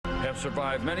have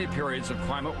survived many periods of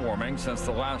climate warming since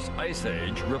the last ice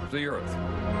age ripped the Earth.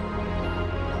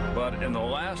 But in the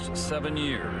last 7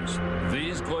 years,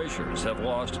 these glaciers have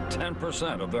lost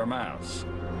 10% of their mass.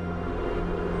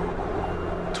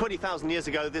 20,000 years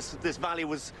ago, this valley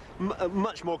was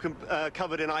much more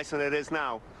covered in ice than it is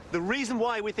now. The reason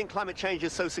why we think climate change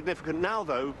is so significant now,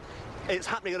 though, it's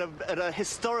happening at a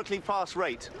historically fast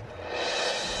rate.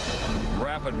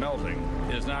 Rapid melting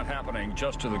is not happening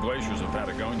just to the glaciers of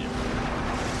Patagonia.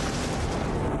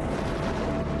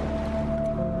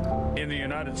 In the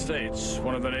United States,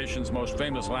 one of the nation's most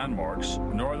famous landmarks,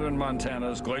 northern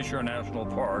Montana's Glacier National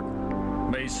Park,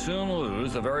 may soon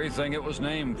lose the very thing it was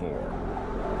named for.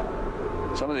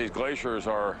 Some of these glaciers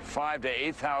are 5,000 to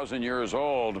 8,000 years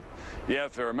old,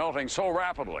 yet they're melting so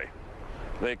rapidly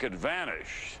they could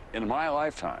vanish in my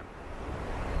lifetime.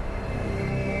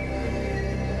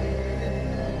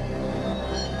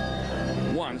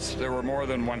 Once there were more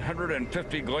than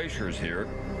 150 glaciers here.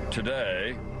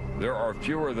 Today, there are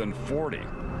fewer than 40.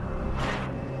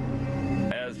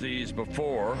 As these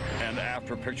before and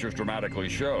after pictures dramatically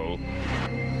show,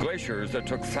 glaciers that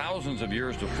took thousands of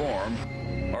years to form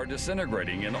are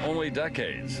disintegrating in only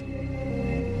decades.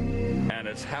 And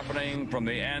it's happening from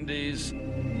the Andes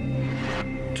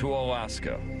to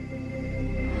Alaska.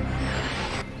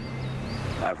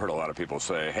 I've heard a lot of people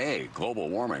say, hey, global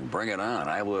warming, bring it on.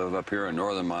 I live up here in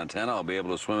northern Montana. I'll be able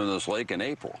to swim in this lake in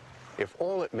April. If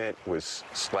all it meant was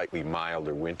slightly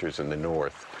milder winters in the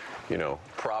north, you know,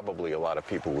 probably a lot of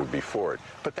people would be for it.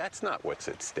 But that's not what's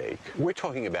at stake. We're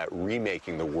talking about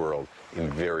remaking the world in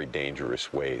very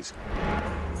dangerous ways.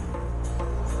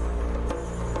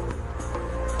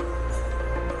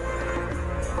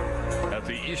 At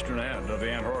the eastern end of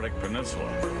the Antarctic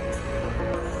Peninsula,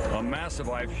 a massive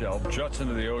ice shelf juts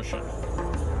into the ocean.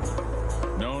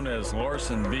 Known as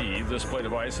Larsen B, this plate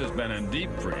of ice has been in deep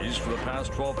freeze for the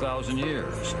past 12,000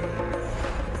 years.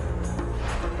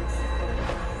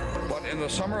 But in the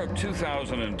summer of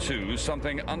 2002,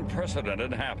 something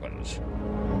unprecedented happens.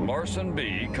 Larsen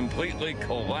B completely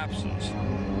collapses.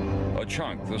 A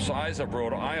chunk the size of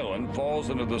Rhode Island falls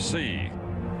into the sea.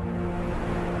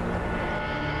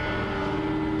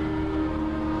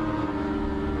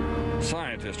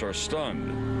 Scientists are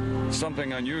stunned.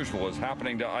 Something unusual is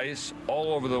happening to ice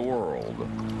all over the world.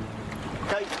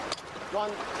 Okay,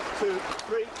 1, 2,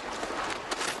 3.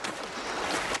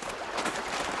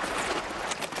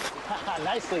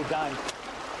 Nicely done.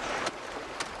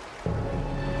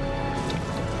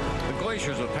 The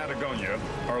glaciers of Patagonia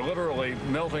are literally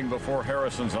melting before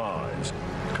Harrison's eyes,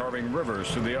 carving rivers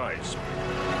through the ice,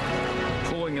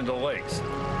 cooling into lakes,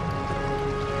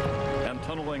 and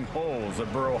tunneling holes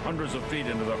that burrow hundreds of feet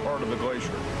into the heart of the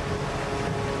glacier.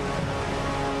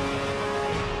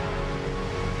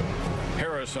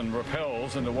 Harrison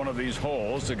rappels into one of these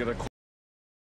holes to get a